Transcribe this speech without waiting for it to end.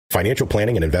Financial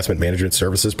planning and investment management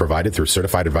services provided through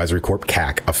Certified Advisory Corp,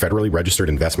 CAC, a federally registered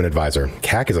investment advisor.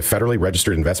 CAC is a federally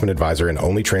registered investment advisor and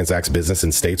only transacts business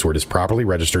in states where it is properly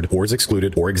registered or is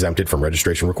excluded or exempted from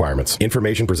registration requirements.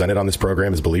 Information presented on this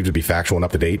program is believed to be factual and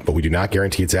up to date, but we do not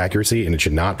guarantee its accuracy, and it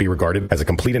should not be regarded as a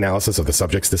complete analysis of the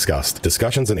subjects discussed.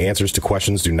 Discussions and answers to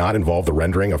questions do not involve the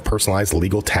rendering of personalized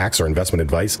legal, tax, or investment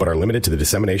advice, but are limited to the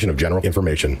dissemination of general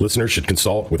information. Listeners should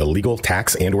consult with a legal,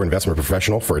 tax, and/or investment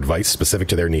professional for advice specific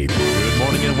to their need. Good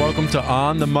morning and welcome to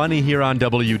On the Money here on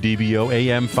WDBO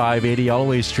AM 580,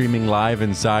 always streaming live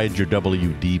inside your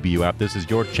WDBO app. This is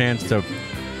your chance to,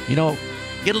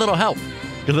 get a little help.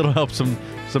 Get a little help, some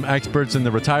experts in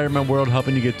the retirement world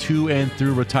helping you get to and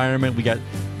through retirement. We got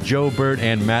Joe Bert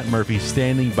and Matt Murphy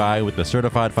standing by with the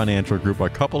Certified Financial Group, a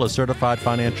couple of certified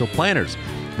financial planners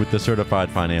with the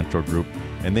Certified Financial Group,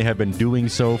 and they have been doing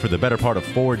so for the better part of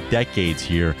 4 decades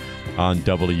here on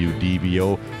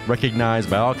WDBO. Recognized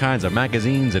by all kinds of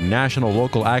magazines and national,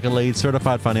 local accolades,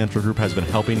 Certified Financial Group has been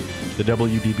helping the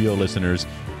WDBO listeners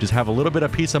just have a little bit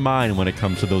of peace of mind when it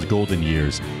comes to those golden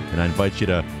years. And I invite you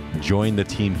to join the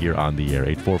team here on the air.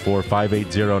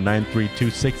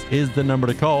 844-580-9326 is the number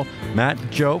to call. Matt,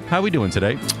 Joe, how are we doing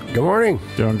today? Good morning.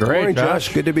 Doing great. Good morning,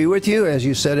 Josh. Good to be with you. As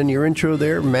you said in your intro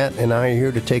there, Matt and I are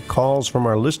here to take calls from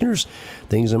our listeners,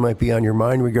 things that might be on your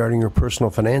mind regarding your personal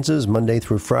finances. Monday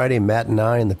through Friday, Matt and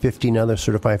I and the 15 other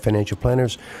certified financial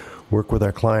planners work with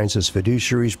our clients as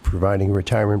fiduciaries, providing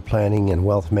retirement planning and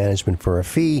wealth management for a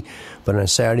fee. But on a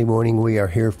Saturday morning, we are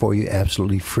here for you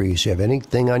absolutely free. So if you have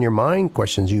anything on your mind,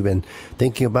 questions you've been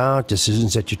thinking about,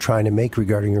 decisions that you're trying to make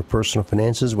regarding your personal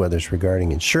finances, whether it's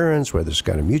regarding insurance, whether it's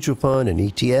got a mutual fund, an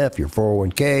ETF, your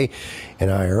 401k, an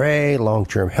IRA,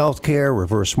 long-term health care,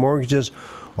 reverse mortgages,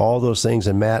 all those things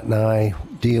that Matt and I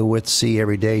deal with, see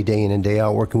every day, day in and day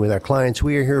out, working with our clients.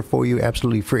 We are here for you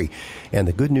absolutely free. And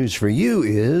the good news for you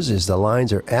is the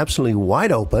lines are absolutely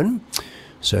wide open.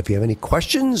 So if you have any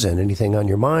questions and anything on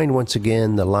your mind, once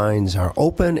again, the lines are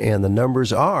open and the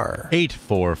numbers are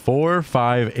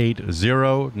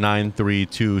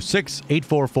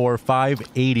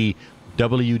 844-580-9326,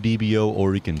 844-580-WDBO,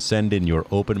 or you can send in your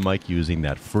open mic using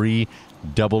that free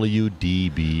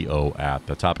WDBO app.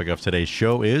 The topic of today's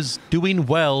show is doing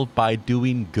well by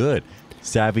doing good,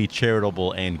 savvy,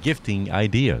 charitable, and gifting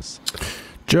ideas.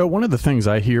 Joe, one of the things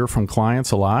I hear from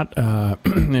clients a lot,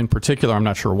 in particular, I'm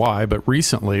not sure why, but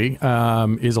recently,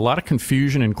 is a lot of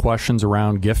confusion and questions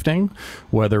around gifting,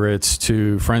 whether it's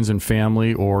to friends and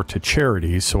family or to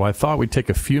charities. So I thought we'd take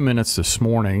a few minutes this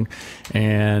morning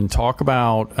and talk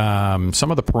about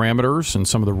some of the parameters and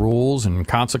some of the rules and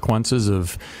consequences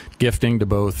of gifting to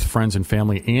both friends and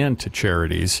family and to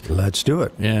charities. Let's do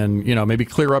it. And, maybe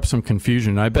clear up some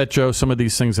confusion. I bet, Joe, some of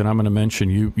these things that I'm going to mention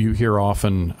you hear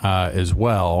often as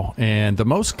well. And the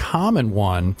most common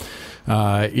one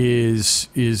is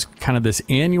kind of this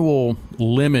annual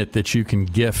limit that you can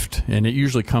gift, and it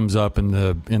usually comes up in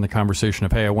the conversation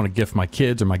of, hey, I want to gift my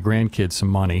kids or my grandkids some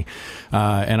money.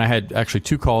 And I had actually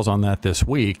 2 calls on that this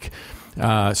week.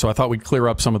 So I thought we'd clear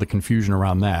up some of the confusion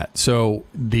around that. So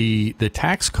the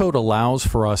tax code allows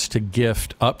for us to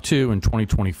gift up to, in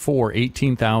 2024,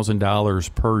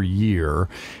 $18,000 per year,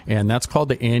 and that's called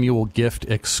the annual gift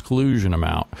exclusion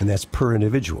amount. And that's per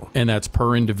individual. That's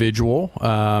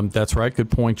right.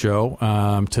 Good point, Joe.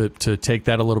 To take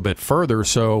that a little bit further.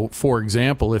 So, for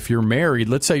example, if you're married,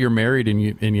 let's say you're married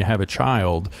and you have a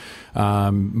child,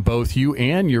 both you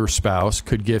and your spouse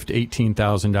could gift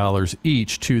 $18,000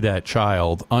 each to that child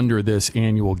under this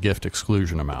annual gift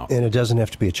exclusion amount. And it doesn't have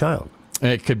to be a child.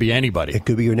 It could be anybody. It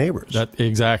could be your neighbors.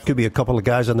 Exactly. It could be a couple of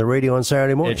guys on the radio on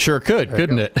Saturday morning. It sure could,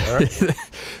 couldn't it? All right.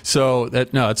 So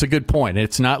it's a good point.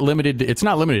 It's not limited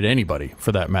to anybody,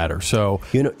 for that matter. So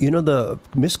the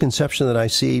misconception that I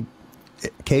see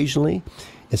occasionally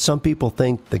is some people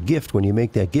think the gift, when you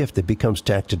make that gift, it becomes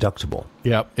tax deductible.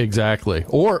 Yep, exactly.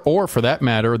 Or for that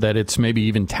matter, that it's maybe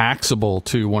even taxable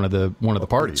to one of the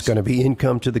parties. It's going to be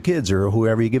income to the kids or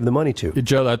whoever you give the money to.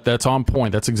 Joe, that's on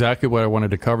point. That's exactly what I wanted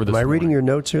to cover this morning. Am I reading your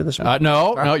notes here this morning?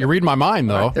 No, you're reading my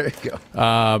mind, though. Right, there you go.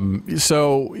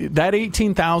 So that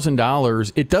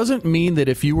 $18,000, it doesn't mean that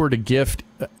if you were to gift,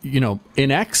 in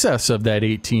excess of that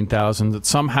 $18,000, that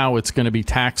somehow it's going to be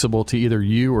taxable to either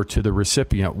you or to the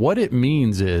recipient. What it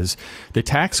means is the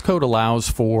tax code allows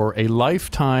for a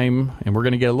lifetime, and we're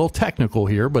going to get a little technical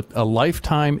here, but a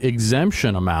lifetime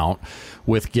exemption amount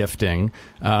with gifting.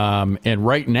 And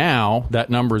right now, that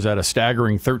number is at a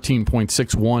staggering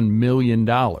 $13.61 million.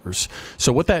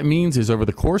 So what that means is over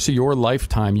the course of your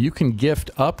lifetime, you can gift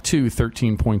up to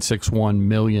 $13.61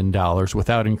 million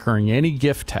without incurring any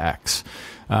gift tax.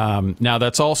 Now,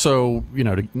 that's also,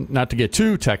 not to get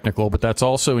too technical, but that's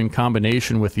also in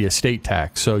combination with the estate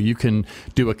tax. So you can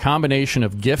do a combination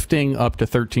of gifting up to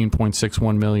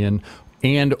 $13.61 million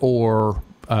and or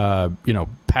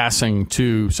passing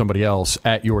to somebody else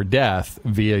at your death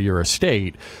via your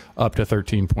estate up to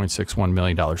 $13.61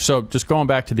 million. So just going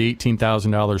back to the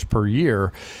 $18,000 per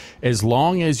year, as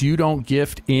long as you don't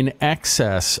gift in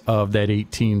excess of that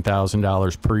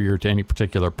 $18,000 per year to any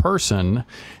particular person,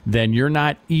 then you're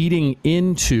not using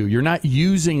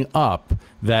up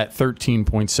that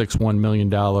 $13.61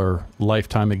 million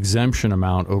lifetime exemption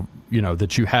amount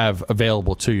that you have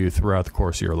available to you throughout the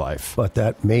course of your life. But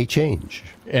that may change.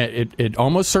 It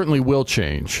almost certainly will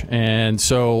change. And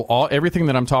so everything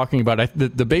that I'm talking about,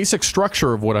 the basic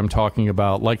structure of what I'm talking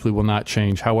about likely will not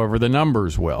change. However, the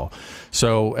numbers will.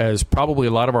 So as probably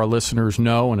a lot of our listeners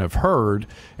know and have heard,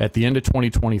 at the end of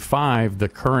 2025, the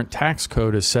current tax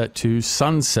code is set to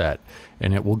sunset.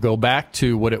 And it will go back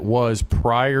to what it was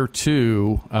prior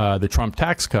to the Trump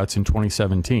tax cuts in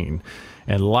 2017.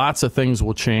 And lots of things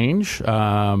will change,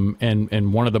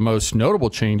 and one of the most notable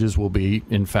changes will be,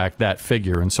 in fact, that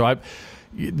figure. And so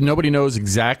nobody knows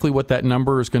exactly what that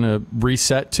number is going to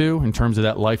reset to in terms of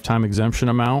that lifetime exemption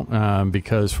amount,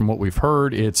 because from what we've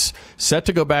heard, it's set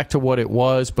to go back to what it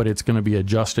was, but it's going to be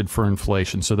adjusted for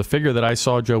inflation. So the figure that I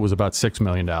saw, Joe, was about $6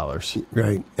 million.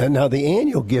 Right. And now the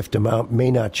annual gift amount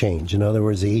may not change. In other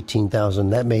words, the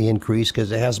 $18,000, that may increase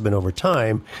because it has been over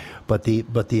time. But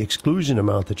the exclusion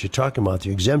amount that you're talking about,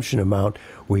 the exemption amount,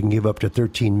 where you can give up to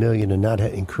 $13 million and not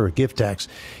incur a gift tax,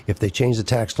 if they change the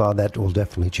tax law, that will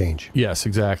definitely change. Yes,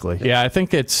 exactly. Yes. Yeah, I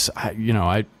think it's,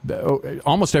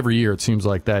 almost every year it seems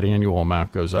like that annual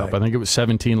amount goes up. Right. I think it was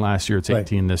 17 last year, it's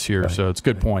 18 this year, so it's a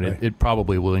good point. Right. It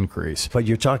probably will increase. But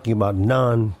you're talking about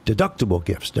non-deductible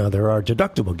gifts. Now, there are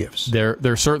deductible gifts.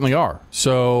 There certainly are.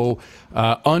 So,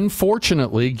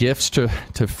 unfortunately, gifts to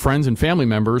friends and family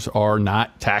members are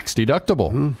not tax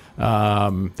deductible.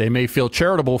 They may feel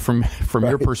charitable from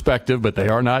your perspective, but they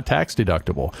are not tax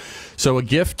deductible. So a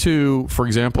gift to, for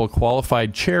example, a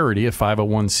qualified charity, a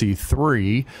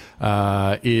 501c3,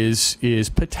 is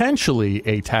potentially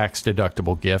a tax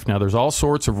deductible gift. Now, there's all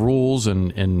sorts of rules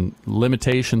and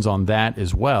limitations on that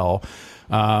as well.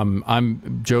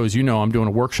 Joe, as you know, I'm doing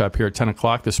a workshop here at 10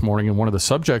 o'clock this morning, and one of the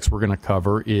subjects we're going to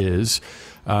cover is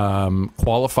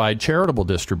qualified charitable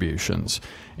distributions.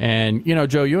 And,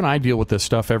 Joe, you and I deal with this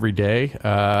stuff every day.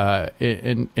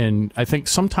 And I think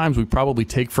sometimes we probably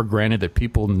take for granted that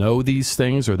people know these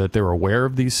things or that they're aware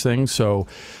of these things. So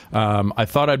I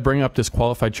thought I'd bring up this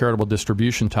qualified charitable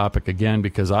distribution topic again,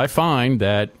 because I find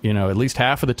that, at least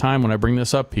half of the time when I bring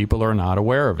this up, people are not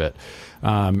aware of it.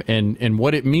 And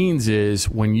what it means is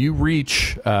when you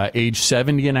reach age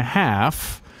 70 and a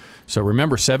half, so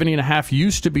remember, 70 and a half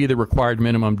used to be the required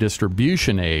minimum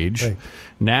distribution age. Right.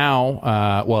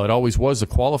 Now, it always was a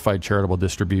qualified charitable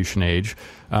distribution age,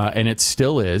 and it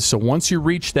still is. So once you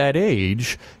reach that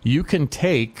age, you can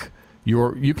take up to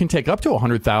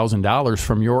 $100,000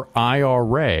 from your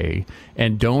IRA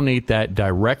and donate that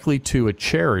directly to a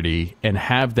charity and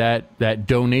have that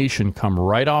donation come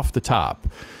right off the top.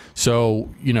 So,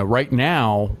 right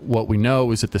now, what we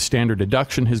know is that the standard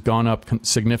deduction has gone up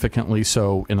significantly.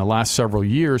 So in the last several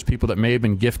years, people that may have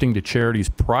been gifting to charities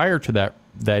prior to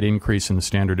that increase in the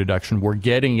standard deduction were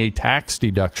getting a tax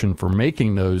deduction for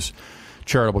making those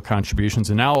charitable contributions.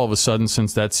 And now all of a sudden,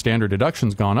 since that standard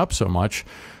deduction's gone up so much,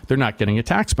 they're not getting a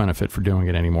tax benefit for doing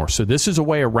it anymore. So this is a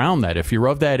way around that. If you're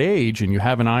of that age and you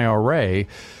have an IRA,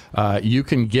 you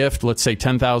can gift, let's say,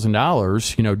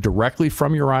 $10,000, directly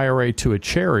from your IRA to a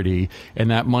charity,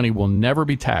 and that money will never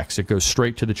be taxed. It goes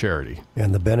straight to the charity.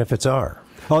 And the benefits are.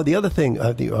 Oh, the other thing,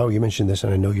 you mentioned this,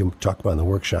 and I know you talked about in the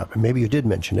workshop, and maybe you did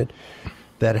mention it,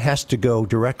 that it has to go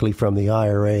directly from the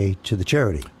IRA to the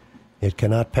charity. It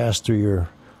cannot pass through your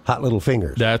hot little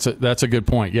fingers. That's a good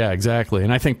point. Yeah, exactly.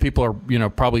 And I think people are,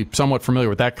 probably somewhat familiar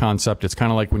with that concept. It's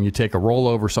kind of like when you take a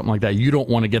rollover, something like that. You don't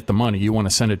want to get the money. You want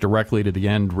to send it directly to the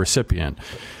end recipient.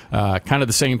 Kind of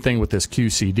the same thing with this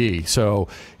QCD. So,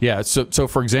 yeah. So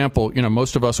for example,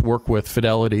 most of us work with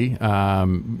Fidelity.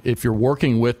 If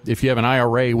you have an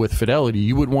IRA with Fidelity,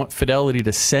 you would want Fidelity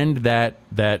to send that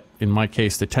in my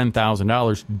case, the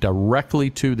 $10,000 directly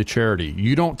to the charity.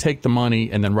 You don't take the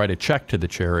money and then write a check to the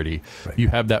charity. Right. You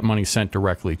have that money sent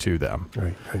directly to them.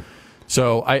 Right.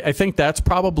 So I think that's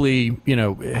probably,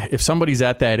 if somebody's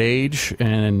at that age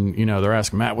and, they're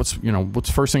asking, Matt, what's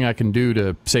the first thing I can do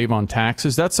to save on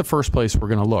taxes? That's the first place we're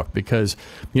going to look, because,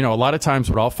 a lot of times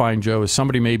what I'll find, Joe, is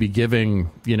somebody may be giving,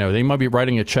 they might be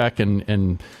writing a check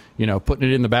and putting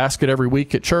it in the basket every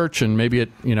week at church, and maybe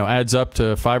it adds up to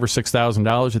 $5,000 or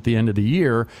 $6,000 at the end of the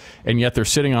year, and yet they're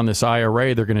sitting on this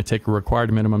IRA. They're going to take a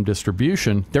required minimum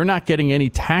distribution. They're not getting any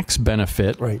tax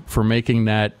benefit for making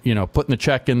that, putting the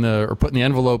check or putting the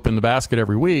envelope in the basket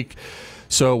every week.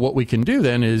 So what we can do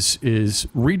then is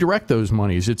redirect those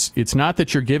monies. It's not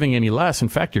that you're giving any less. In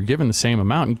fact, you're giving the same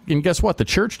amount. And guess what? The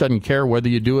church doesn't care whether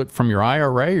you do it from your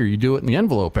IRA or you do it in the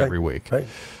envelope every week. Right.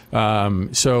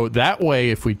 So that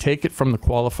way, if we take it from the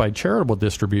qualified charitable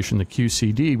distribution, the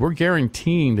QCD, we're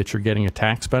guaranteeing that you're getting a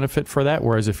tax benefit for that.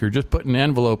 Whereas if you're just putting an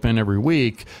envelope in every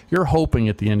week, you're hoping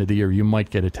at the end of the year you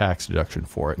might get a tax deduction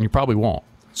for it, and you probably won't.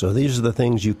 So these are the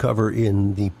things you cover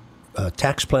in the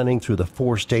tax planning through the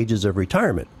 4 stages of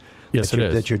retirement. Yes,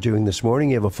 that you're doing this morning.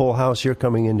 You have a full house here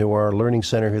coming into our learning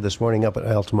center here this morning up at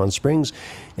Altamont Springs,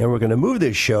 and we're going to move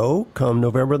this show come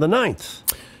November the 9th.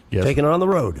 Yes. Taking it on the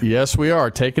road. Yes, we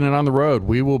are taking it on the road.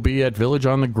 We will be at Village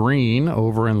on the Green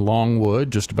over in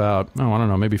Longwood, just about,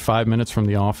 maybe 5 minutes from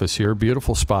the office here.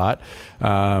 Beautiful spot.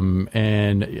 And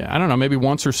I don't know, maybe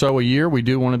once or so a year we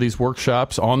do one of these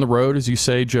workshops on the road, as you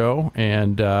say, Joe.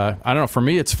 And I don't know, for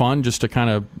me it's fun just to kind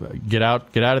of get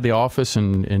out of the office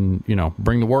and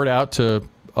bring the word out to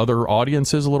other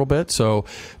audiences a little bit. So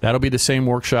that'll be the same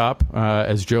workshop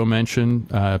as Joe mentioned,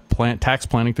 tax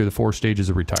planning through the 4 stages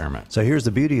of retirement. So here's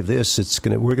the beauty of this.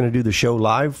 We're going to do the show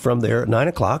live from there at 9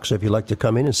 o'clock. So if you'd like to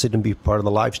come in and sit and be part of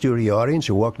the live studio audience,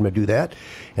 you're welcome to do that.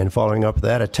 And following up with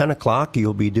that, at 10 o'clock,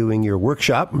 you'll be doing your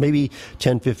workshop, maybe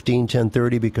 10:15,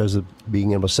 10:30 because of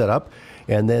being able to set up.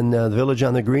 And then the Village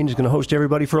on the Green is going to host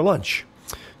everybody for lunch.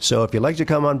 So if you'd like to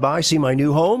come on by, see my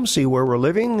new home, see where we're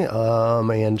living,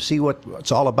 and see what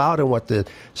it's all about and what the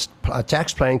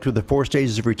tax planning through the 4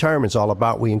 stages of retirement is all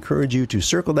about, we encourage you to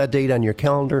circle that date on your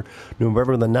calendar,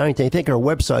 November the 9th. I think our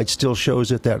website still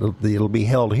shows it that it'll be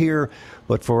held here,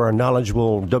 but for our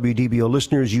knowledgeable WDBO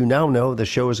listeners, you now know the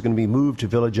show is going to be moved to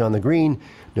Village on the Green,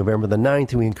 November the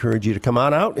 9th. We encourage you to come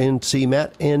on out and see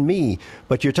Matt and me.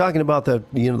 But you're talking about the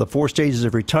 4 stages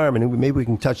of retirement, and maybe we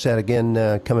can touch that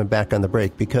again coming back on the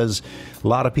break, because a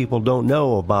lot of people don't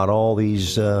know about all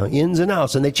these ins and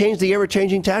outs, and they change the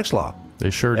ever-changing tax law. They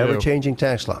sure do. Ever-changing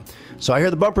tax law. So I hear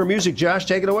the bumper music. Josh,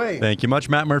 take it away. Thank you much.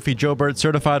 Matt Murphy, Joe Bert,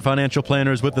 Certified Financial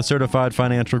Planners with the Certified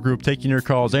Financial Group, taking your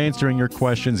calls, answering your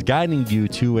questions, guiding you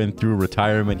to and through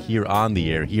retirement here on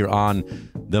the air, here on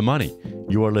The Money.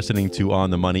 You are listening to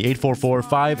On the Money.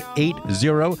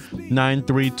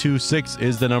 844-580-9326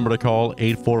 is the number to call.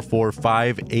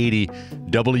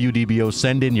 844-580-WDBO.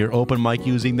 Send in your open mic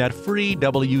using that free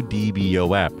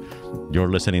WDBO app. You're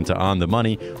listening to On the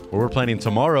Money, where we're planning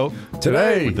tomorrow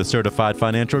Today with the Certified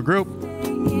Financial Group.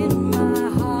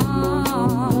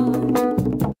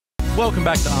 Welcome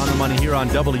back to On the Money here on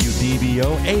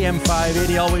WDBO, AM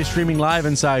 580, always streaming live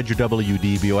inside your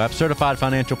WDBO app. Certified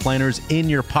Financial Planners in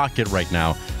your pocket right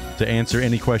now to answer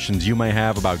any questions you may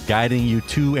have about guiding you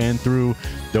to and through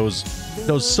those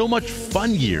so much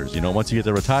fun years. Once you get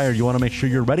to retire, you want to make sure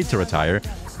you're ready to retire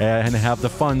and have the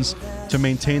funds to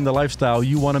maintain the lifestyle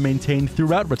you want to maintain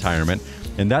throughout retirement.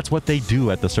 And that's what they do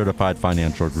at the Certified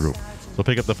Financial Group. So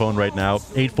pick up the phone right now,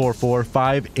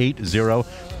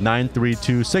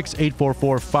 844-580-9326,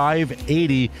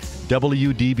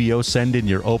 844-580-WDBO. Send in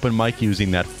your open mic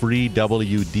using that free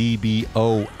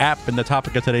WDBO app. And the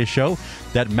topic of today's show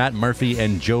that Matt Murphy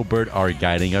and Joe Bert are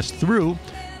guiding us through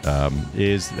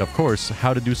is, of course,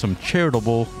 how to do some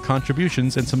charitable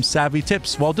contributions and some savvy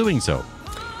tips while doing so.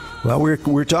 Well,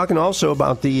 we're talking also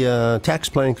about the tax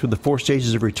planning through the 4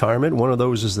 stages of retirement. One of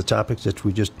those is the topics that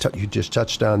you just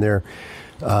touched on there,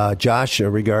 Josh,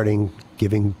 regarding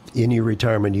giving in your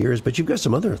retirement years. But you've got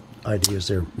some other ideas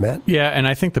there, Matt. Yeah, and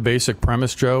I think the basic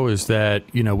premise, Joe, is that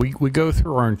we go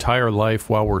through our entire life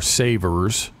while we're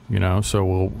savers. So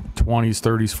we'll 20s,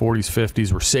 30s, 40s,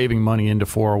 50s, we're saving money into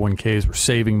 401ks, we're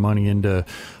saving money into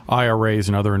IRAs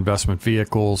and other investment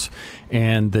vehicles,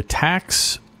 and the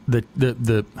tax.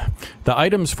 The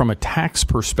items from a tax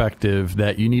perspective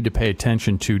that you need to pay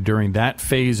attention to during that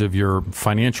phase of your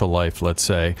financial life, let's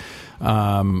say,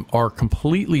 are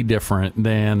completely different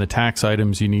than the tax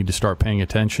items you need to start paying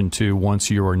attention to once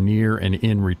you are near and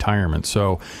in retirement.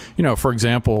 So, for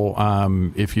example,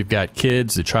 if you've got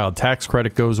kids, the child tax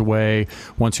credit goes away.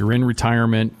 Once you're in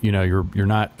retirement, you're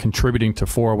not contributing to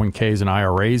 401ks and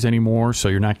IRAs anymore, so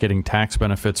you're not getting tax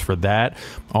benefits for that.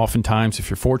 Oftentimes, if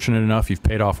you're fortunate enough, you've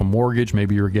paid off a mortgage,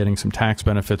 maybe you're getting some tax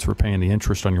benefits for paying the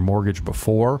interest on your mortgage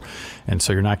before, and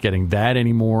so you're not getting that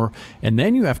anymore. And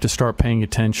then you have to start paying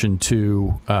attention to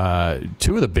two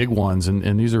of the big ones,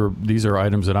 and these are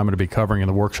items that I'm going to be covering in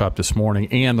the workshop this morning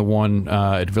and the one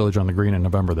at Village on the Green on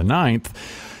November the 9th,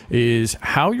 is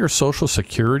how your Social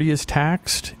Security is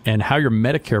taxed and how your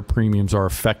Medicare premiums are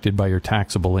affected by your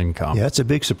taxable income. Yeah, it's a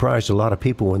big surprise to a lot of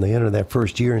people when they enter that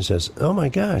first year and says, oh my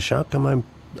gosh, how come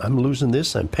I'm losing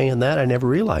this, I'm paying that, I never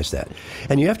realized that.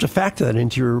 And you have to factor that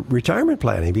into your retirement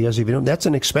planning, because if you don't, that's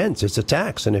an expense, it's a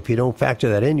tax. And if you don't factor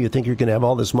that in, you think you're going to have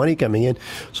all this money coming in,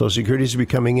 Social Security is going to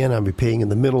be coming in, I'll be paying in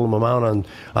the minimum amount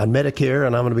on Medicare,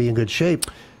 and I'm going to be in good shape.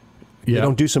 Yeah. You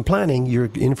don't do some planning, you're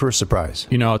in for a surprise.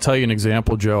 You know, I'll tell you an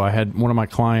example, Joe. I had one of my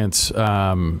clients,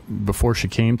 before she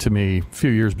came to me a few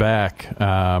years back,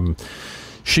 the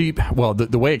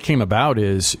way it came about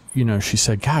is, you know, she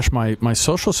said, gosh, my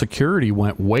Social Security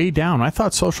went way down. I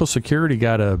thought Social Security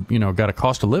got a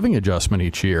cost of living adjustment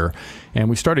each year. And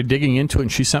we started digging into it,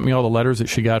 and she sent me all the letters that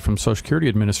she got from Social Security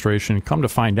Administration. And come to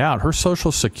find out, her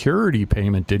Social Security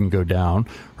payment didn't go down.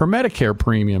 Her Medicare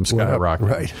premium skyrocketed.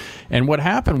 Right. And what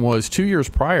happened was 2 years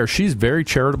prior, she's very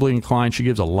charitably inclined. She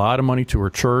gives a lot of money to her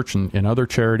church and other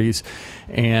charities.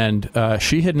 And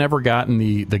she had never gotten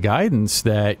the guidance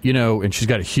that, you know, and she's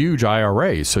got a huge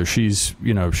IRA. So she's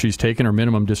taking her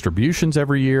minimum distributions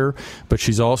every year, but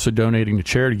she's also donating to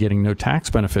charity, getting no tax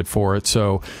benefit for it.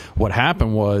 So what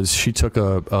happened was she took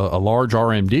a large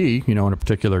RMD, you know, in a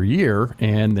particular year,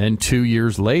 and then 2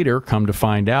 years later, come to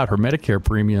find out, her Medicare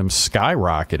premium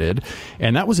skyrocketed.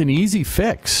 And that was an easy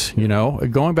fix. You know,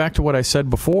 going back to what I said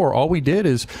before, all we did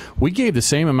is we gave the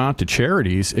same amount to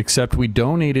charities, except we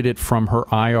donated it from her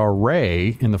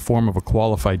IRA in the form of a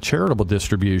qualified charitable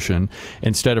distribution,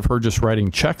 instead of her just writing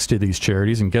checks to these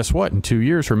charities. And guess what? In 2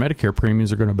 years, her Medicare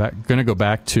premiums are going to go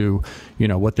back to, you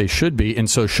know, what they should be. And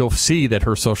so she'll see that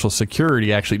her Social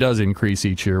Security actually does increase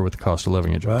each year with the cost of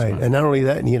living adjustment. Right. And not only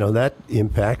that, you know, that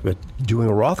impact, but doing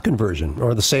a Roth conversion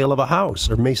or the sale of a house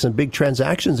or maybe some big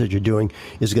transactions that you're doing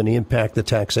is going to impact the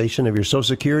taxation of your Social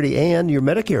Security and your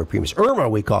Medicare premiums. IRMA,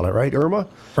 we call it, right? IRMA,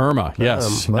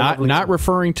 yes. Not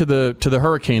referring to the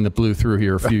hurricane that blew through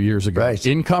here a few years ago. Right.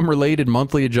 Income-related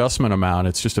monthly adjustment amount.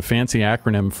 It's just a fancy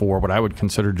acronym for what I would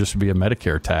consider just to be a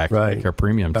Medicare tax, Medicare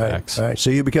premium tax. All right. So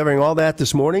you'll be covering all that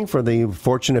this morning for the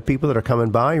fortunate people that are coming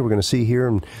by. We're going to see here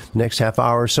in the next half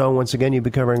hour or so. Once again, you'll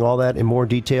be covering all that in more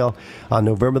detail on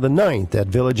November the 9th at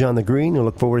Village on the Green. We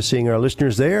look forward to seeing our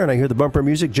listeners there. And I hear the bumper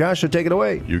music. Josh, so take it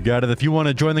away. You got it. If you want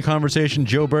to join the conversation,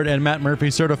 Joe Bert and Matt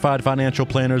Murphy, certified financial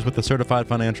planners with the Certified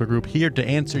Financial Group, here to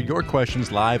answer your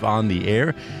questions live on the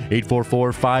air.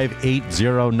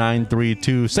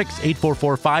 844-580-9326,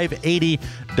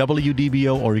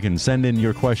 844-580-WDBO, or you can send in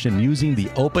your question using the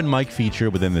open mic feature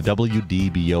within the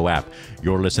WDBO app.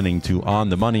 You're listening to On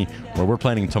the Money, where we're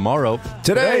planning tomorrow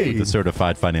Today with the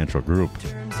Certified Financial Group.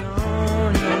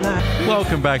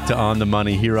 Welcome back to On the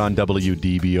Money here on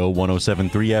WDBO 107.3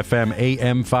 FM,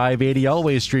 AM 580,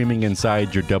 always streaming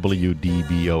inside your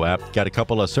WDBO app. Got a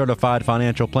couple of certified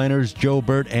financial planners, Joe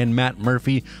Bert and Matt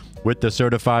Murphy, with the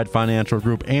Certified Financial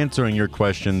Group, answering your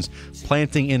questions,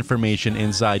 planting information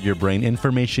inside your brain,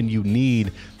 information you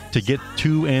need to get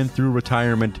to and through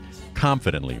retirement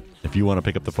confidently. If you want to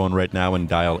pick up the phone right now and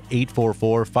dial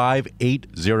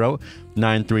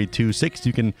 844-580-9326,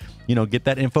 you can, get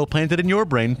that info planted in your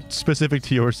brain specific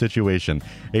to your situation.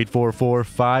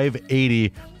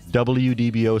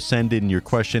 844-580-WDBO. Send in your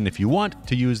question. If you want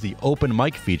to use the open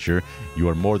mic feature, you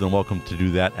are more than welcome to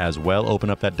do that as well. Open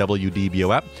up that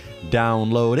WDBO app,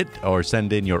 download it, or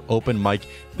send in your open mic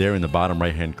there in the bottom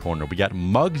right-hand corner. We got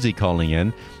Muggsy calling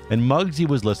in, and Muggsy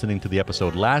was listening to the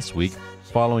episode last week,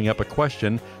 following up a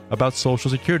question about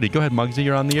Social Security. Go ahead, Muggsy.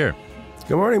 You're on the air.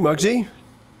 Good morning, Muggsy.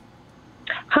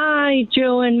 Hi,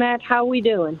 Joe and Matt. How we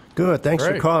doing? Good. Thanks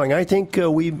for calling. I think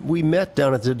we met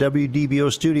down at the WDBO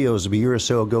studios a year or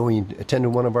so ago when you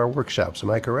attended one of our workshops. Am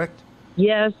I correct?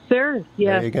 Yes, sir.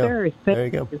 Yes, sir. There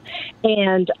you go.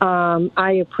 And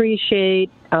I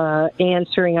appreciate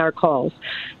answering our calls.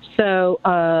 So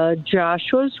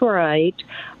Josh was right.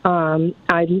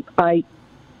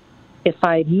 If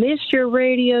I missed your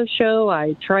radio show,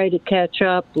 I try to catch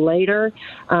up later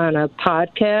on a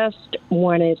podcast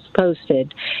when it's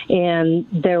posted. And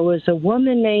there was a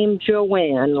woman named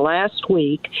Joanne last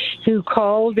week who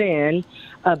called in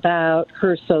about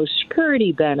her Social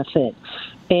Security benefit.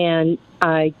 And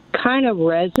I kind of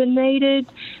resonated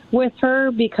with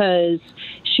her because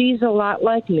she's a lot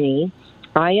like me.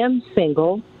 I am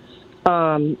single.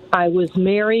 I was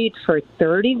married for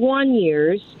 31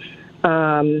 years.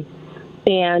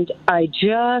 And I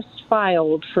just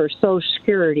filed for Social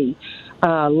Security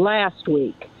last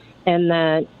week, and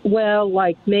then,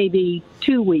 maybe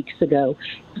 2 weeks ago.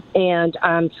 And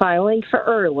I'm filing for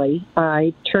early.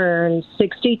 I turn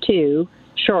 62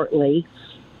 shortly,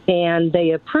 and they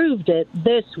approved it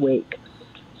this week.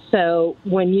 So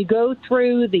when you go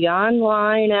through the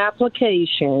online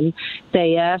application,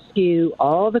 they ask you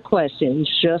all the questions,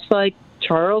 just like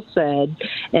Charles said,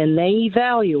 and they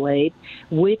evaluate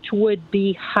which would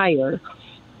be higher,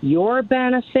 your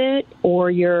benefit or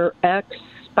your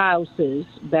ex-spouse's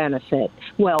benefit.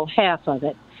 Well, half of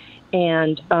it.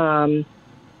 And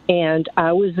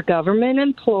I was a government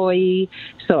employee,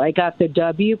 so I got the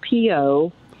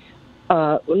WPO.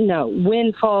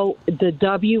 Windfall, the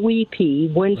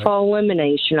WEP, windfall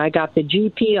elimination. I got the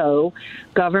GPO,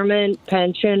 government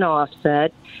pension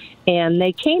offset, and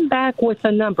they came back with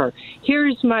a number.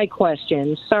 Here's my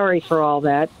question. Sorry for all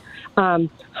that. How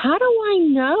do I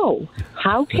know?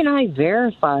 How can I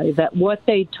verify that what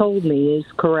they told me is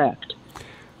correct?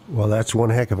 Well, that's one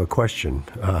heck of a question.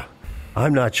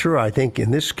 I'm not sure. I think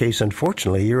in this case,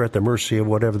 unfortunately, you're at the mercy of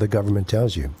whatever the government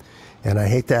tells you. And I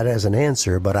hate that as an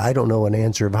answer, but I don't know an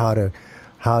answer of how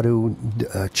to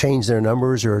change their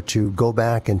numbers or to go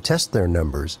back and test their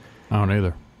numbers. I don't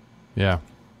either. Yeah.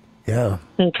 Yeah.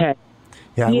 Okay.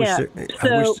 Yeah.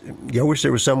 I wish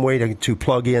there was some way to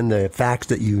plug in the facts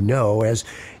that you know. As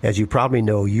you probably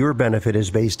know, your benefit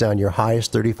is based on your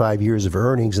highest 35 years of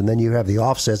earnings, and then you have the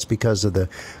offsets because of the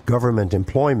government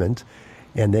employment,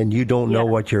 and then you don't know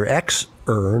what your ex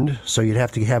earned, so you'd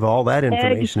have to have all that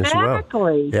information as well.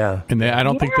 Yeah. And I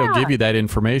don't think they'll give you that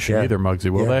information either, Muggsy,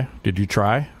 will they? Did you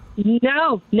try?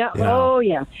 No. Oh,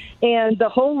 yeah. And the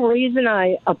whole reason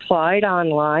I applied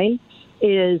online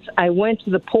is I went to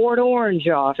the Port Orange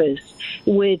office,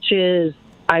 which is,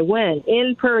 I went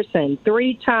in person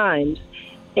 3 times,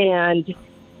 and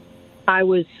I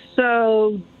was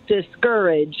so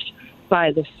discouraged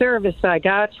by the service I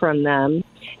got from them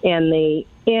and the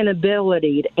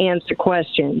inability to answer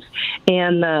questions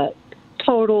and the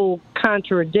total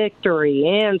contradictory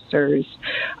answers.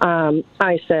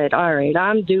 I said, all right,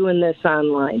 I'm doing this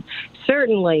online.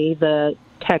 Certainly the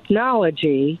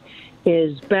technology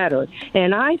is better.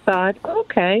 And I thought,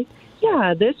 okay,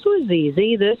 yeah, this was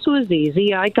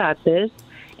easy. I got this.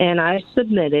 And I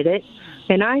submitted it.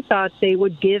 And I thought they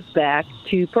would give back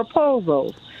 2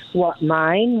 proposals, what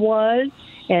mine was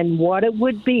and what it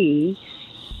would be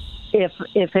if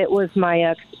it was my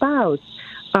ex-spouse,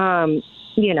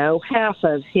 half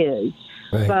of his.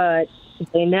 Right. But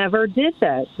they never did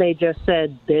that. They just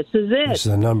said, this is it. This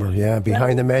is the number,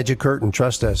 behind the magic curtain,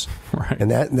 trust us. Right.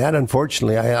 And that,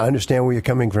 unfortunately, I understand where you're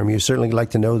coming from. You certainly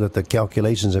like to know that the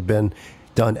calculations have been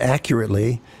done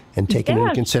accurately and taken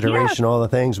into consideration all the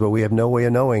things, but we have no way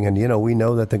of knowing. And, we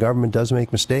know that the government does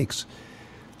make mistakes.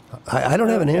 I don't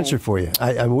have an answer for you.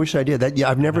 I wish I did.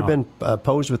 I've never been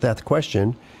posed with that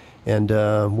question. And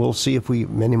we'll see if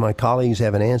many of my colleagues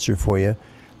have an answer for you,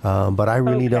 but I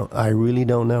really don't. I really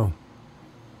don't know.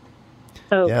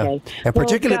 Okay. Yeah. And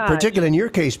particularly in your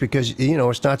case, because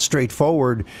it's not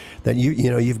straightforward that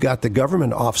you've got the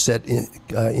government offset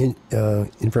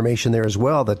information there as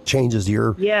well that changes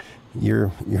your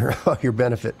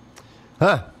benefit.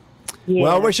 Huh? Yeah.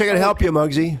 Well, I wish I could help you,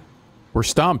 Muggsy. We're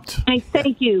stumped.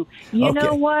 Thank you. You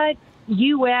know what?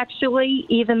 You actually,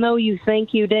 even though you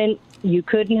think you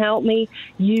couldn't help me,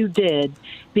 you did,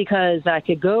 because I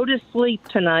could go to sleep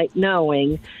tonight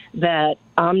knowing that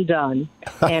I'm done,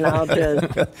 and I'll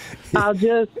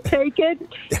just take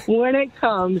it when it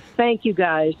comes. Thank you,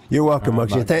 guys. You're welcome,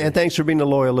 Muggsy, and thanks for being a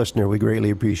loyal listener. We greatly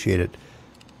appreciate it.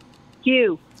 Thank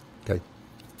you.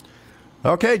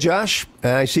 Okay, Josh,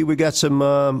 I see we got some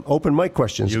open mic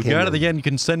questions. You got it again. You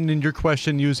can send in your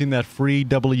question using that free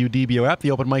WDBO app,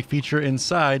 the open mic feature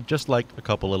inside, just like a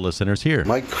couple of listeners here.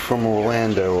 Mike from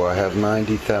Orlando. I have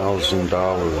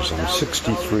 $90,000. I'm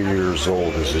 63 years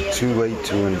old. Is it too late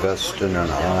to invest in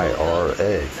an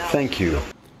IRA? Thank you.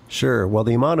 Sure. Well,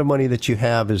 the amount of money that you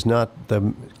have is not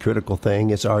the critical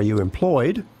thing. It's, are you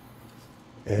employed?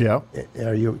 So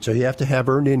you have to have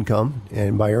earned income,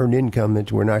 and by earned income,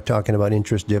 we're not talking about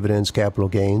interest, dividends, capital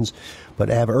gains, but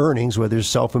have earnings, whether it's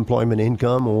self-employment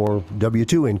income or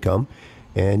W-2 income,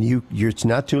 and it's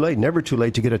not too late, never too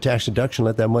late to get a tax deduction,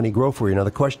 let that money grow for you. Now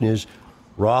the question is,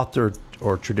 Roth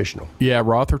or traditional? Yeah,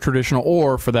 Roth or traditional,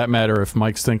 or for that matter, if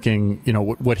Mike's thinking,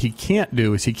 what he can't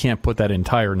do is he can't put that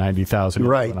entire $90,000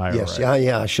 into an IRA. Yes,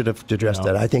 I should have addressed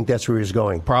that. I think that's where he's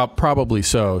going. Probably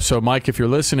so. So, Mike, if you're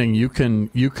listening, you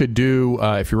could do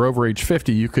if you're over age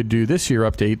 50, you could do this year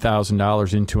up to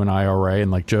 $8,000 into an IRA, and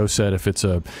like Joe said, if it's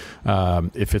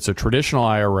a traditional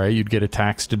IRA, you'd get a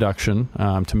tax deduction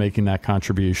to making that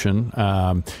contribution.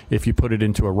 If you put it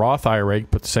into a Roth IRA, you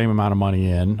put the same amount of money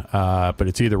in, but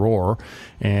it's either or.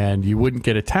 and you wouldn't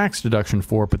get a tax deduction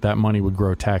for it, but that money would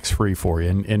grow tax-free for you.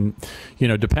 And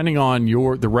depending on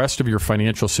the rest of your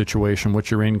financial situation,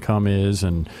 what your income is,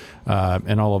 and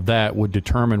all of that would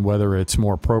determine whether it's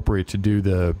more appropriate to do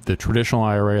the traditional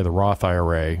IRA or the Roth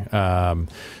IRA.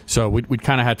 So we'd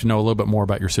kind of have to know a little bit more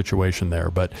about your situation there.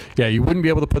 But yeah, you wouldn't be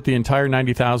able to put the entire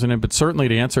 $90,000 in, but certainly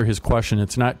to answer his question,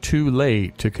 it's not too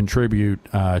late to contribute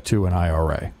to an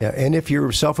IRA. Yeah, and if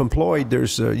you're self-employed,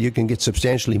 you can get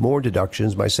substantially more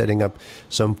deductions by setting up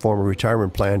some form of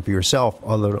retirement plan for yourself,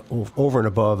 over and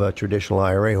above a traditional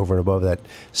IRA, over and above that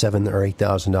 $7,000 or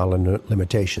 $8,000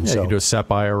 limitation. Yeah, so you can do a SEP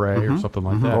IRA or something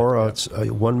like that. Or it's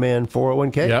a one-man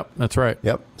 401k. Yep, that's right.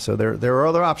 Yep. So there are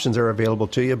other options that are available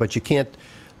to you, but you can't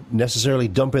necessarily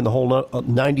dump in the whole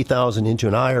 $90,000 into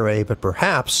an IRA, but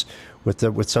perhaps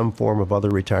with some form of other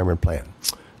retirement plan.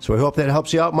 So I hope that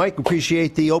helps you out, Mike.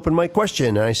 Appreciate the open mic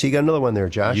question. I see you got another one there,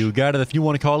 Josh. You got it. If you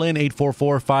want to call in,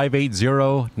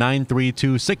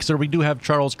 844-580-9326. Or we do have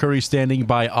Charles Curry standing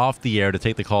by off the air to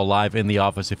take the call live in the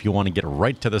office if you want to get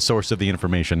right to the source of the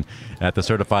information at the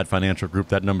Certified Financial Group.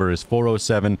 That number is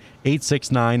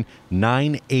 407-869-9800,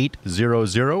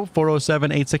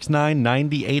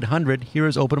 407-869-9800. Here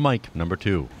is open mic number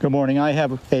 2. Good morning. I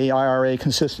have a IRA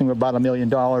consisting of about $1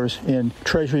 million in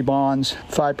Treasury bonds,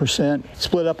 5%,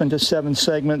 split up into 7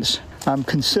 segments. I'm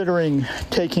considering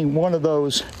taking one of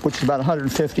those, which is about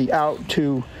 150, out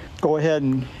to go ahead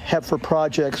and have for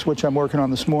projects, which I'm working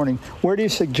on this morning. Where do you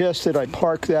suggest that I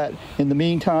park that in the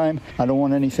meantime? I don't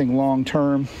want anything long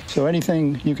term. So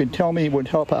anything you could tell me would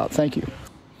help out. Thank you.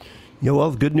 Yeah,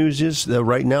 well, the good news is that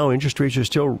right now interest rates are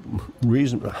still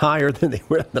higher than they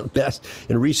were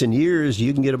in recent years.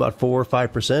 You can get about 4 or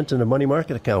 5% in a money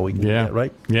market account. We can get that,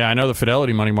 right? Yeah, I know the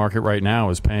Fidelity money market right now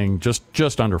is paying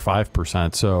just under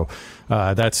 5%. So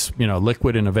that's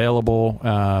liquid and available.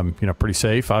 Pretty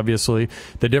safe. Obviously,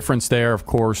 the difference there, of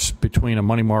course, between a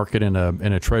money market and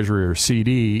a Treasury or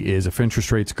CD is if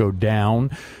interest rates go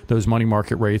down, those money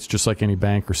market rates, just like any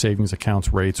bank or savings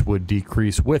accounts rates, would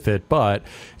decrease with it. But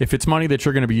if it's money that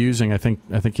you're going to be using, I think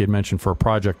you had mentioned for a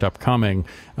project upcoming,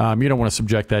 you don't want to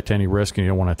subject that to any risk, and you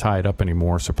don't want to tie it up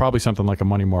anymore. So probably something like a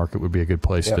money market would be a good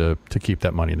place to keep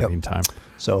that money in the meantime.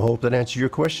 So hope that answers your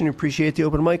question. Appreciate the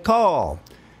open mic call.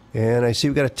 And I see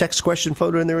we've got a text question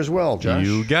floated in there as well, Josh.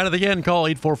 You got it again. Call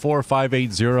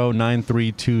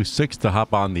 844-580-9326 to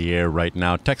hop on the air right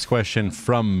now. Text question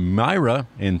from Myra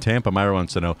in Tampa. Myra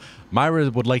wants to know, Myra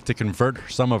would like to convert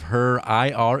some of her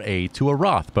IRA to a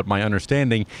Roth, but my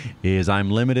understanding is I'm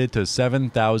limited to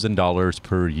 $7,000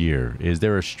 per year. Is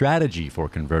there a strategy for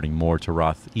converting more to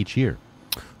Roth each year?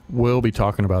 We'll be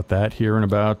talking about that here in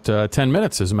about 10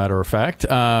 minutes, as a matter of fact.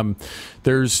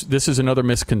 This is another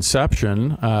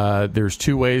misconception. There's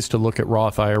 2 ways to look at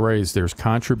Roth IRAs. There's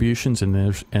contributions and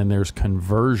there's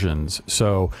conversions.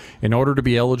 So in order to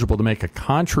be eligible to make a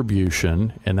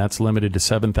contribution, and that's limited to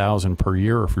 $7,000 per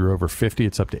year, if you're over 50,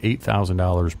 it's up to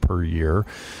 $8,000 per year.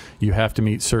 You have to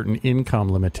meet certain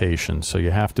income limitations. So you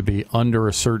have to be under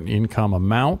a certain income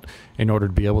amount in order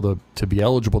to be able to be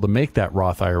eligible to make that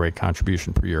Roth IRA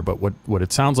contribution per year. But what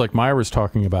it sounds like Myra's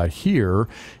talking about here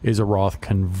is a Roth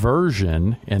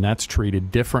conversion, and that's treated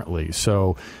differently.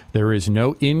 So there is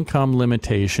no income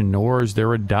limitation, nor is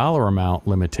there a dollar amount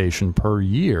limitation per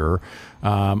year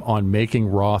on making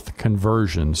Roth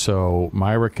conversions. So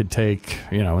Myra could take,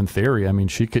 in theory, I mean,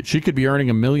 she could be earning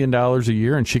 $1 million a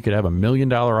year, and she could have $1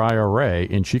 million IRA,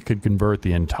 and she could convert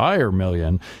the entire $1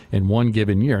 million in one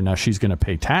given year. Now she's going to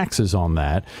pay taxes on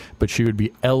that, but she would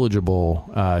be eligible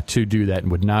to do that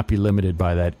and would not be limited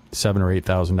by that $7,000 or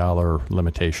 $8,000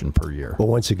 limitation per year. Well,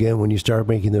 once again, when you start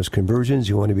making those conversions,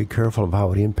 you want to be careful of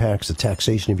how it impacts the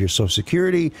taxation of your Social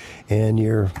Security and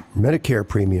your Medicare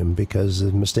premium, because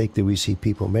the mistake that we see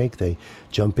people make, they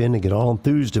jump in and get all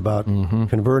enthused about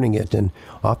converting it, and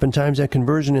oftentimes that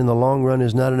conversion in the long run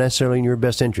is not necessarily in your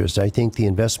best interest. I think the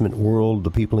investment world,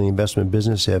 the people in the investment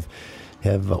business have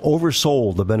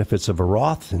oversold the benefits of a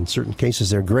Roth. In certain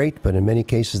cases they're great, but in many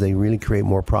cases they really create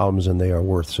more problems than they are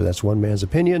worth. So that's one man's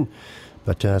opinion,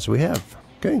 but that's what we have.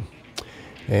 Okay.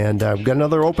 And I've got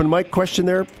another open mic question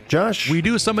there, Josh. We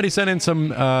do. Somebody sent in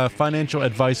some financial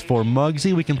advice for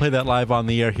Muggsy. We can play that live on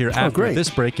the air here after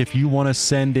this break. If you want to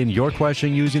send in your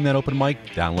question using that open mic,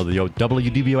 download the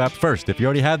WDBO app first. If you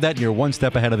already have that, you're one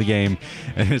step ahead of the game.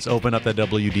 And just open up that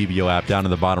WDBO app. Down in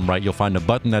the bottom right, you'll find a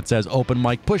button that says open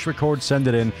mic. Push record, send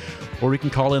it in. Or you can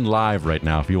call in live right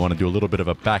now if you want to do a little bit of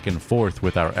a back and forth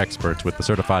with our experts with the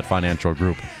Certified Financial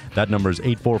Group. That number is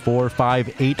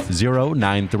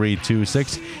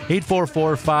 844-580-9326.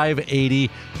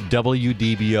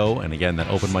 844-580-WDBO. And again, that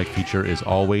open mic feature is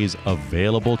always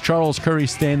available. Charles Curry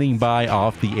standing by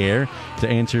off the air to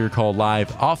answer your call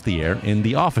live off the air in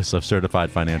the office of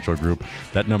Certified Financial Group.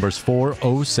 That number's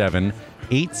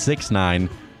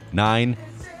 407-869-9800.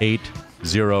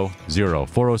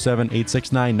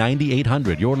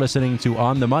 407-869-9800. You're listening to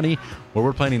On the Money, where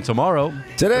we're planning tomorrow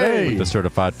Today with the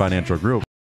Certified Financial Group.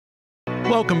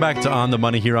 Welcome back to On the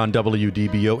Money here on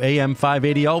WDBO AM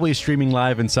 580, always streaming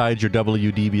live inside your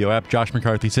WDBO app. Josh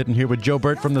McCarthy sitting here with Joe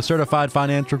Bert from the Certified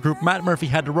Financial Group. Matt Murphy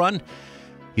had to run.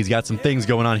 He's got some things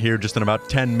going on here just in about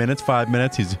 10 minutes, 5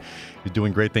 minutes. He's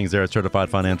doing great things there at Certified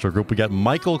Financial Group. We got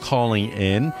Michael calling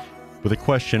in with a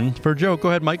question for Joe. Go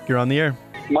ahead, Mike. You're on the air.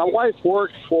 My wife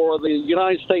worked for the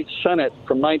United States Senate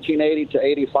from 1980 to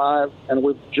 85, and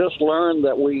we've just learned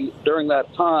that during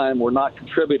that time, we're not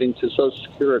contributing to Social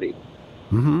Security.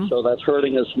 Mm-hmm. So that's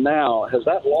hurting us now. Has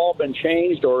that law been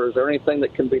changed, or is there anything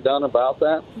that can be done about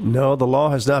that? No, the law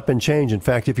has not been changed. In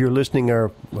fact, if you're listening,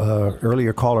 our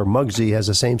earlier caller, Muggsy, has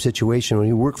the same situation. When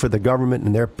you work for the government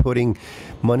and they're putting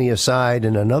money aside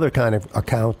in another kind of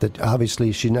account that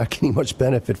obviously she's not getting much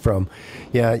benefit from,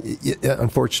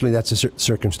 unfortunately, that's a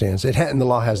circumstance. And the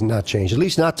law has not changed, at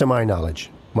least not to my knowledge,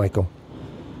 Michael.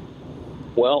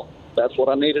 Well, that's what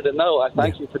I needed to know. I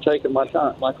thank you for taking my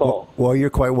call. Well, you're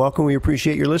quite welcome. We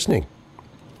appreciate your listening.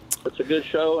 It's a good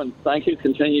show, and thank you.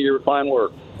 Continue your fine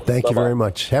work. Thank you very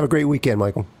much. Have a great weekend,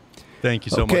 Michael. Thank you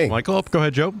so much, Michael. Go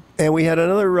ahead, Joe. And we had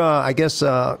another,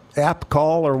 app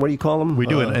call, or what do you call them? We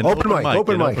do an open mic.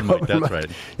 Open mic. That's right.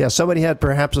 Yeah, somebody had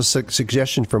perhaps a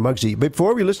suggestion for Muggsy.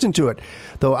 Before we listen to it,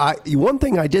 though, one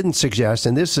thing I didn't suggest,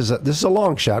 and this is a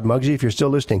long shot, Muggsy, if you're still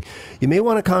listening, you may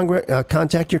want to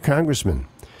contact your congressman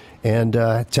and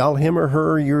tell him or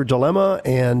her your dilemma,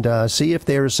 and see if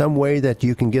there is some way that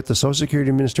you can get the Social Security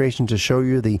Administration to show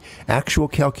you the actual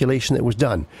calculation that was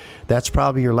done. That's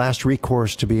probably your last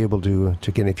recourse to be able to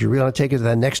get it. If you really want to take it to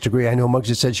that next degree, I know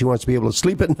Muggsy said she wants to be able to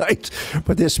sleep at night,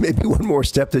 but this may be one more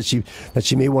step that she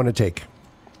may want to take.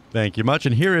 Thank you much.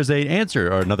 And here is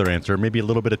another answer, maybe a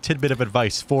little bit of tidbit of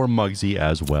advice for Muggsy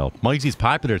as well. Muggsy's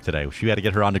popular today. We had to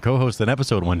get her on to co-host an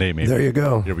episode one day, maybe. There you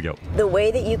go. Here we go. The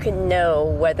way that you can know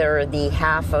whether the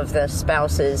half of the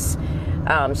spouse's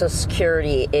Social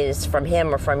Security is from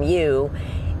him or from you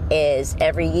is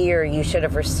every year you should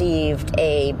have received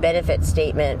a benefit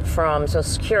statement from Social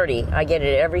Security. I get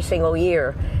it every single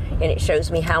year, and it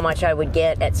shows me how much I would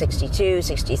get at 62,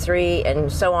 63,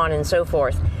 and so on and so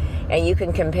forth. And you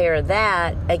can compare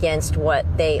that against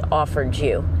what they offered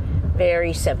you.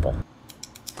 Very simple.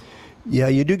 Yeah,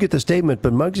 you do get the statement,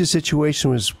 but Muggsy's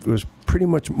situation was pretty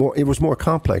much more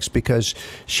complex, because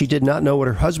she did not know what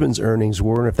her husband's earnings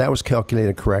were and if that was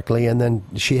calculated correctly, and then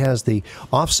she has the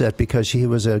offset because she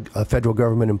was a federal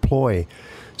government employee.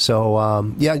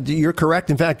 So, you're correct.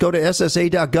 In fact, go to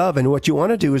SSA.gov, and what you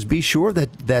want to do is be sure that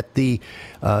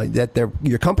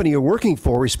your company you're working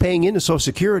for is paying into Social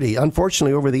Security.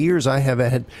 Unfortunately, over the years, I have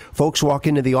had folks walk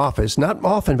into the office, not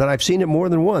often, but I've seen it more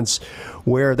than once,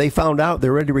 where they found out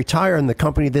they're ready to retire, and the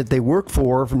company that they worked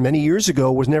for many years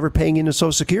ago was never paying into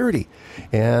Social Security,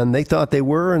 and they thought they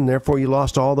were, and therefore you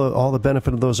lost all the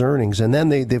benefit of those earnings. And then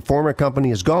the former company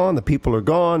is gone, the people are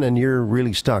gone, and you're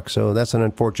really stuck. So that's an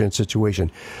unfortunate situation.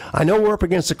 I know we're up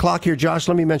against the clock here, Josh.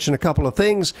 Let me mention a couple of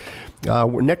things.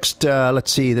 Next,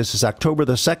 let's see, this is October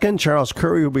the 2nd. Charles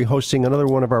Curry will be hosting another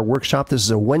one of our workshops. This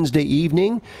is a Wednesday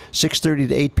evening, 6:30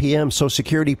 to 8 p.m., Social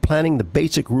Security Planning, the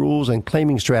Basic Rules and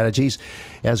Claiming Strategies.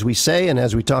 As we say, and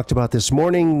as we talked about this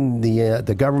morning,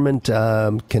 the government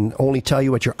can only tell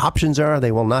you what your options are.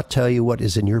 They will not tell you what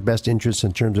is in your best interest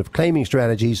in terms of claiming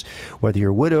strategies, whether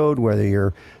you're widowed, whether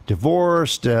you're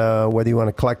divorced, whether you want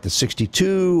to collect at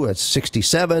 62, at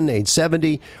 67, age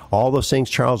 70, all those things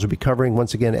Charles will be covering.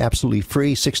 Once again, absolutely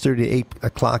free, 6:30 to 8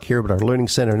 o'clock here at our Learning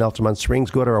Center in Altamont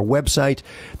Springs. Go to our website.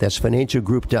 That's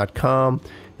financialgroup.com.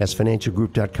 That's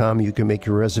financialgroup.com. You can make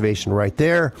your reservation right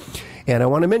there. And I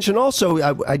want to mention also,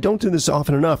 I don't do this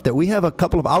often enough, that we have a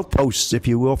couple of outposts, if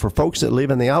you will, for folks that live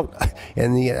in the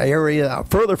area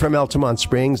further from Altamont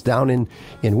Springs, down in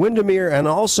Windermere, and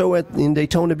also in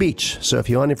Daytona Beach. So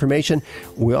if you want information,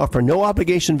 we offer no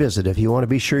obligation visit. If you want to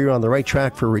be sure you're on the right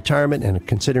track for retirement and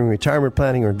considering retirement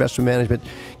planning or investment management,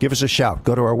 give us a shout.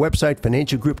 Go to our website,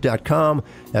 financialgroup.com.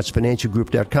 That's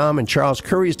financialgroup.com. And Charles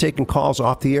Curry is taking calls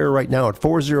off the air right now at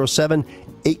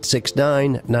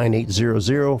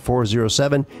 407-869-9800,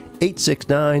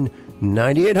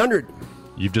 407-869-9800.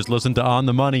 You've just listened to On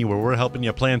the Money, where we're helping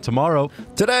you plan tomorrow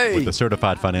today with the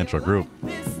Certified Financial Group.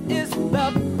 This is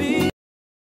the